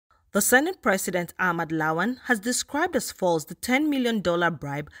The Senate President Ahmad Lawan has described as false the $10 million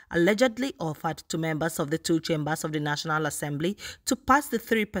bribe allegedly offered to members of the two chambers of the National Assembly to pass the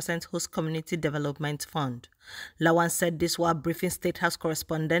 3% Host Community Development Fund. Lawan said this while briefing State House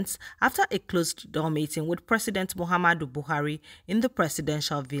correspondents after a closed-door meeting with President Muhammadu Buhari in the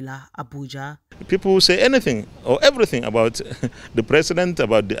Presidential Villa, Abuja. People say anything or everything about the president,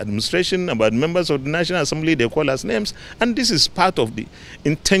 about the administration, about members of the National Assembly. They call us names, and this is part of the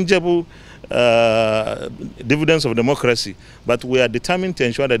intangible dividends of democracy. But we are determined to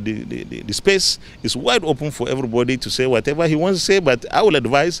ensure that the space is wide open for everybody to say whatever he wants to say. But I will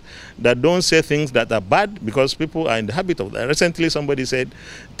advise that don't say things that are bad, because people are in the habit of that. Recently, somebody said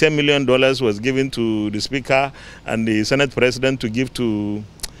 $10 million was given to the Speaker and the Senate President to give to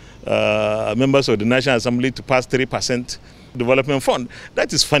members of the National Assembly to pass 3% development fund.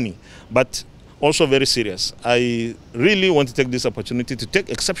 That is funny, but also very serious. I really want to take this opportunity to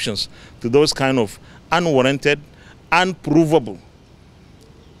take exceptions to those kind of unwarranted, unprovable,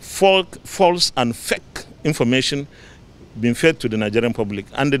 false and fake information being fed to the Nigerian public.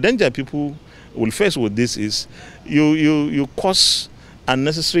 And the danger people will face with this is you cause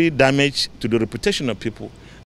unnecessary damage to the reputation of people.